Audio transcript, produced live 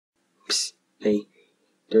Hey,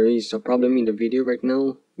 there is a problem in the video right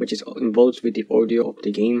now, which is involved with the audio of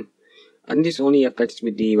the game, and this only affects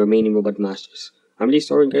with the remaining Robot Masters. I'm really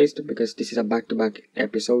sorry guys, because this is a back-to-back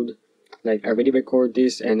episode. Like, I already recorded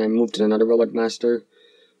this and I moved to another Robot Master.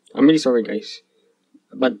 I'm really sorry guys.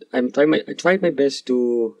 But I tried my best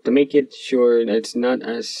to make it sure that it's not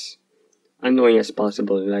as annoying as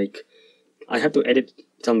possible. Like, I have to edit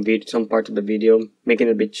some part of the video, making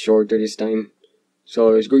it a bit shorter this time.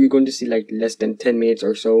 So you're going to see like less than 10 minutes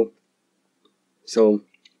or so. So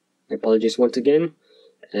I apologize once again,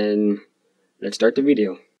 and let's start the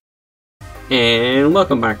video. And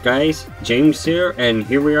welcome back guys, James here, and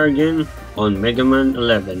here we are again on MegaMan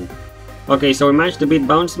 11. Okay, so we managed to beat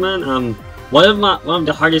Bounceman. One of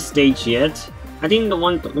the hardest stage yet. I think the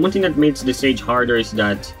one thing that makes the stage harder is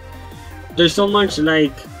that there's so much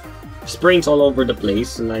like springs all over the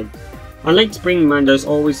place. Like, unlike Spring Man, there's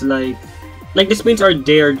always like the springs are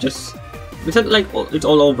there, just it's not like it's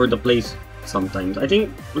all over the place sometimes. I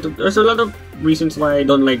think there's a lot of reasons why I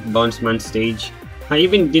don't like Bounceman stage. I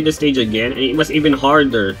even did the stage again and it was even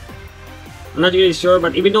harder. I'm not really sure,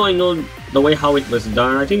 but even though I know the way how it was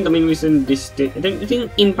done, I think the main reason this I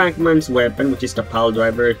think Impact Man's weapon, which is the pile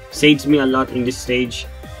driver, saves me a lot in this stage.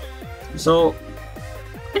 So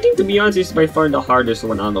I think, to be honest, it's by far the hardest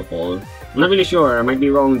one out of all. I'm not really sure, I might be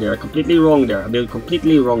wrong there, completely wrong there, I'll be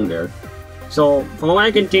completely wrong there. So, from what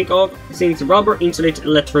I can think of, since rubber insulates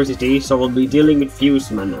electricity, so we'll be dealing with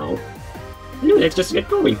Fuse Man now. Anyway, let's just get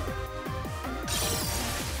going.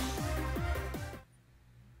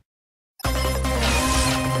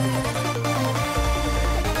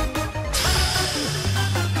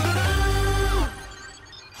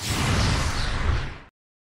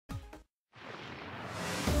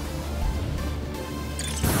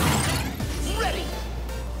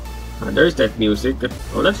 There's that music.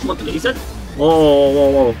 Oh, that's what is that?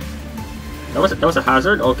 Whoa. That was a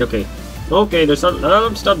hazard? Okay. Okay, there's a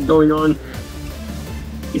lot of stuff going on.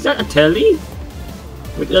 Is that a telly?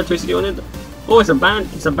 With electricity on it? Oh, it's a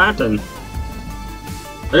baton.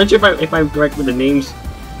 I'm not sure if I'm correct with the names.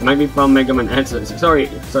 It might be from MegaMan. Sorry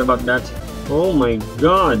about that. Oh my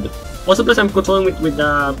god. Also, plus I'm controlling with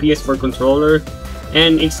the PS4 controller,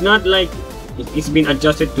 and it's not like it's been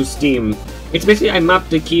adjusted to Steam. It's basically I mapped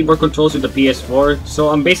the keyboard controls with the PS4, so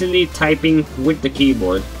I'm basically typing with the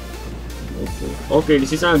keyboard. Okay,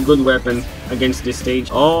 this is not a good weapon against this stage.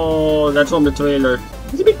 Oh, that's from the trailer.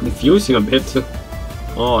 It's a bit confusing a bit.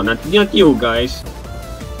 Oh, not you guys.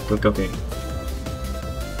 Okay.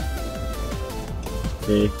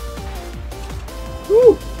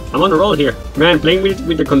 Woo! I'm on a roll here. Man, playing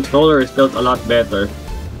with the controller has felt a lot better.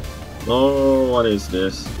 Oh, what is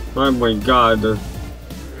this? Oh my god.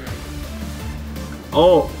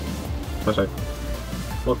 Oh, sorry.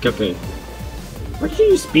 Okay. Why do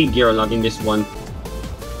you use speed gear a lot in this one?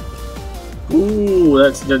 Ooh,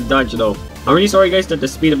 that's the dodge though. I'm really sorry guys that the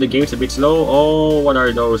speed of the game is a bit slow. Oh, what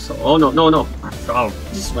are those? Oh no. Oh,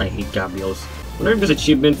 this is why I hate Gabriels. I wonder if there's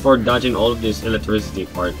achievement for dodging all of this electricity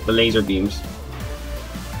part, the laser beams.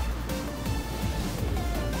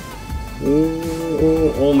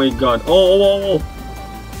 Oh my god. Oh.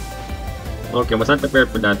 Okay, I was not prepared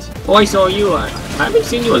for that. Oh, I saw you. I haven't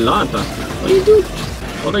seen you a lot. What do you do?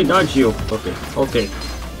 How do I dodge you? Okay.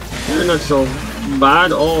 You're not so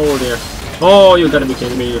bad. Oh, there. Oh, you gotta be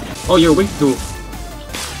kidding me. Oh, you're weak too.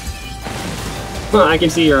 I can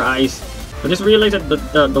see your eyes. I just realized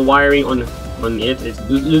that the wiring on it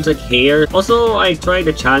looks like hair. Also, I tried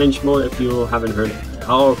the challenge mode if you haven't heard it.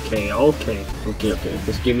 Okay.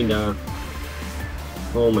 Just give me the...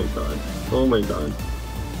 Oh my god.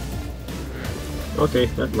 Okay,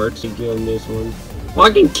 that works. You kill this one. Oh,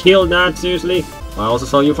 I can kill that, seriously? I also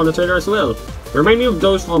saw you from the trailer as well. Remind me of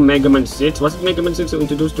those from MegaMan 6. Was it MegaMan 6 who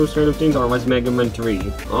introduced those kind of things, or was MegaMan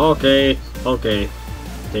 3? Okay.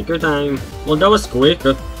 Take your time. Well, that was quick.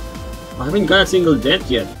 I haven't got a single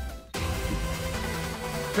death yet.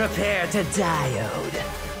 Prepare to diode.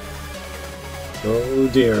 Oh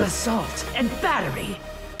dear. Assault and battery.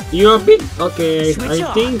 You're a bit... Okay, Switch I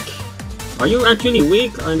on. think... Are you actually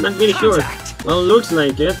weak? I'm not really sure. Well, looks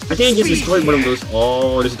like it. I think I just destroyed one of those.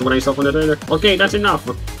 Oh, this is what I saw from the trailer. Okay, that's enough.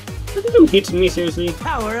 That didn't hit me, seriously.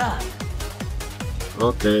 Power up.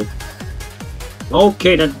 Okay,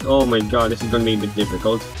 that... Oh my god, this is gonna be a bit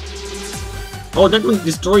difficult. Oh, that one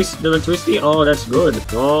destroys the electricity? Oh, that's good.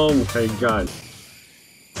 Oh my god.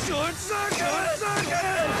 Short circuit.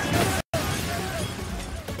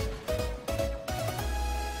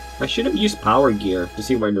 I should have used power gear to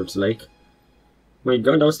see what it looks like. My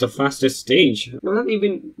god, that was the fastest stage. Not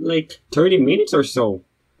even like 30 minutes or so.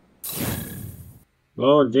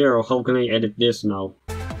 Oh dear, how can I edit this now?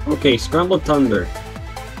 Okay, Scrambled Thunder.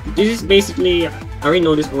 This is basically, I already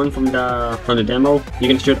know this one from the demo. You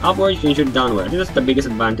can shoot upwards, you can shoot downward. I think that's the biggest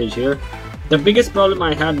advantage here. The biggest problem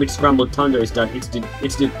I had with Scrambled Thunder is that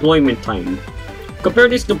its deployment time. Compare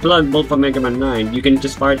this to Plug Bolt from MegaMan 9, you can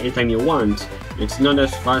just fire it anytime you want. It's not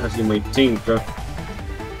as fast as you might think. I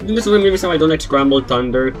think that's the main reason why I don't like Scrambled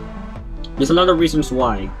Thunder. There's a lot of reasons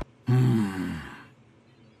why.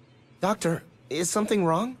 Doctor, is something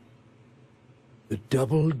wrong? The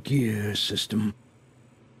double gear system.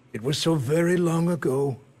 It was so very long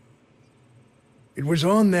ago. It was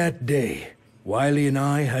on that day, Wily and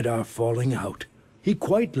I had our falling out. He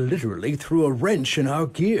quite literally threw a wrench in our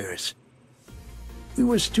gears. We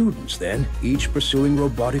were students then, each pursuing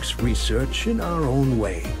robotics research in our own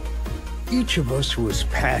way. Each of us was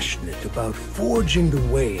passionate about forging the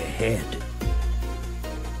way ahead.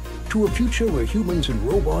 To a future where humans and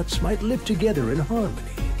robots might live together in harmony.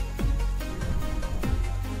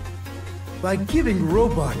 By giving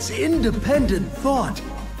robots independent thought,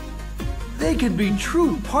 they could be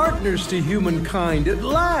true partners to humankind at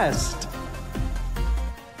last.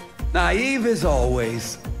 Naive as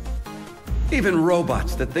always. Even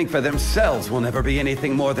robots that think for themselves will never be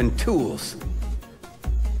anything more than tools.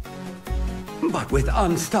 But with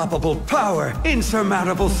unstoppable power,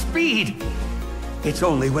 insurmountable speed, it's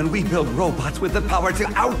only when we build robots with the power to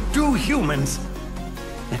outdo humans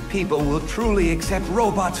that people will truly accept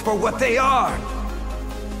robots for what they are.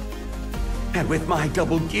 And with my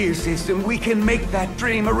double gear system, we can make that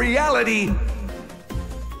dream a reality.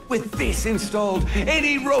 With this installed,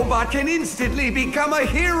 any robot can instantly become a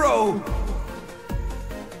hero.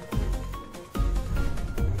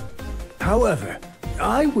 However,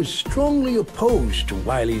 I was strongly opposed to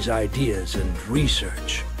Wily's ideas and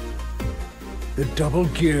research. The double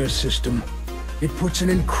gear system, it puts an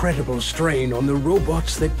incredible strain on the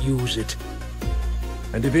robots that use it.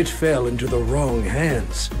 And if it fell into the wrong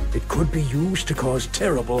hands, it could be used to cause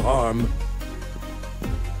terrible harm.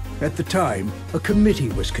 At the time, a committee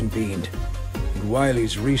was convened, and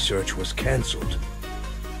Wily's research was cancelled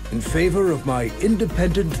in favor of my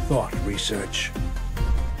independent thought research.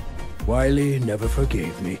 Wily never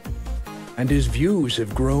forgave me, and his views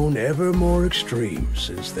have grown ever more extreme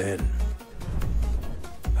since then.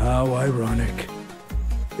 How ironic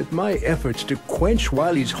that my efforts to quench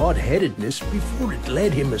Wily's hot-headedness before it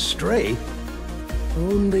led him astray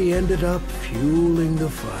only ended up fueling the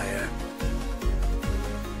fire.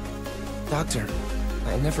 Doctor,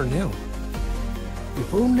 I never knew.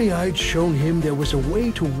 If only I'd shown him there was a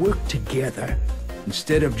way to work together,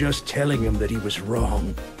 instead of just telling him that he was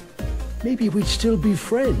wrong. Maybe we'd still be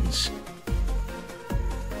friends.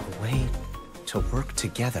 A way to work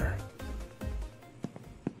together.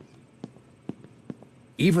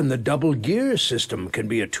 Even the double gear system can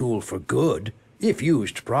be a tool for good, if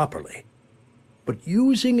used properly. But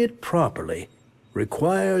using it properly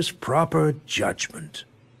requires proper judgment.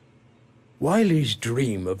 Wily's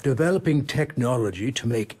dream of developing technology to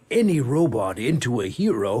make any robot into a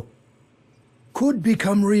hero could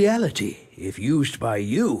become reality if used by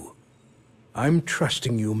you. I'm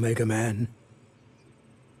trusting you, MegaMan.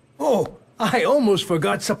 Oh, I almost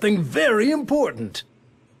forgot something very important.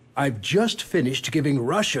 I've just finished giving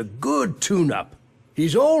Rush a good tune-up.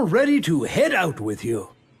 He's all ready to head out with you.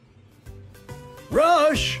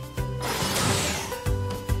 Rush!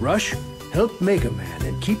 Rush, help MegaMan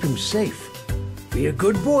and keep him safe. Be a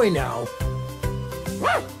good boy now.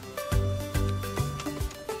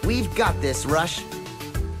 We've got this, Rush.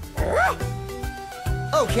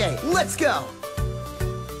 Okay, let's go!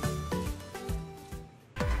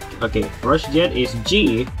 Okay, Rush Jet is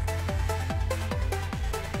G.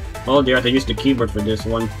 Oh dear, I have to use the keyboard for this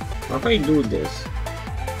one. How can I do this?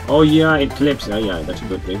 Oh yeah, it clips. Oh yeah, that's a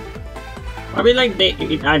good thing. I mean, like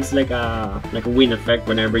it adds like a wind effect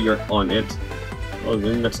whenever you're on it. Well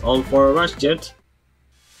then, that's all for Rush Jet.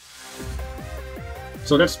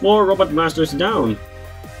 So that's 4 Robot Masters down.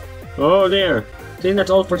 Oh there. I think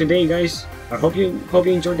that's all for today, guys. I hope you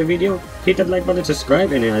enjoyed the video. Hit that like button,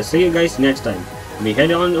 subscribe, and I'll see you guys next time. We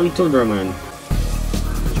head on to Durman.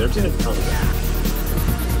 Should have seen it coming.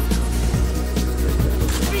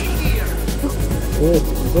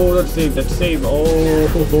 Oh, let's save, oh.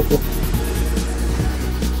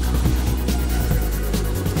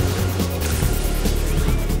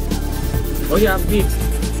 Oh yeah, beat.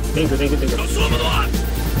 Thank you.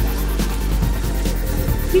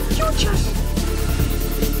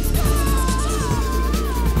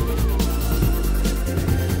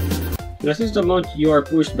 This is the amount you are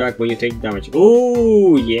pushed back when you take damage.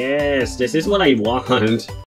 Oh yes, this is what I want.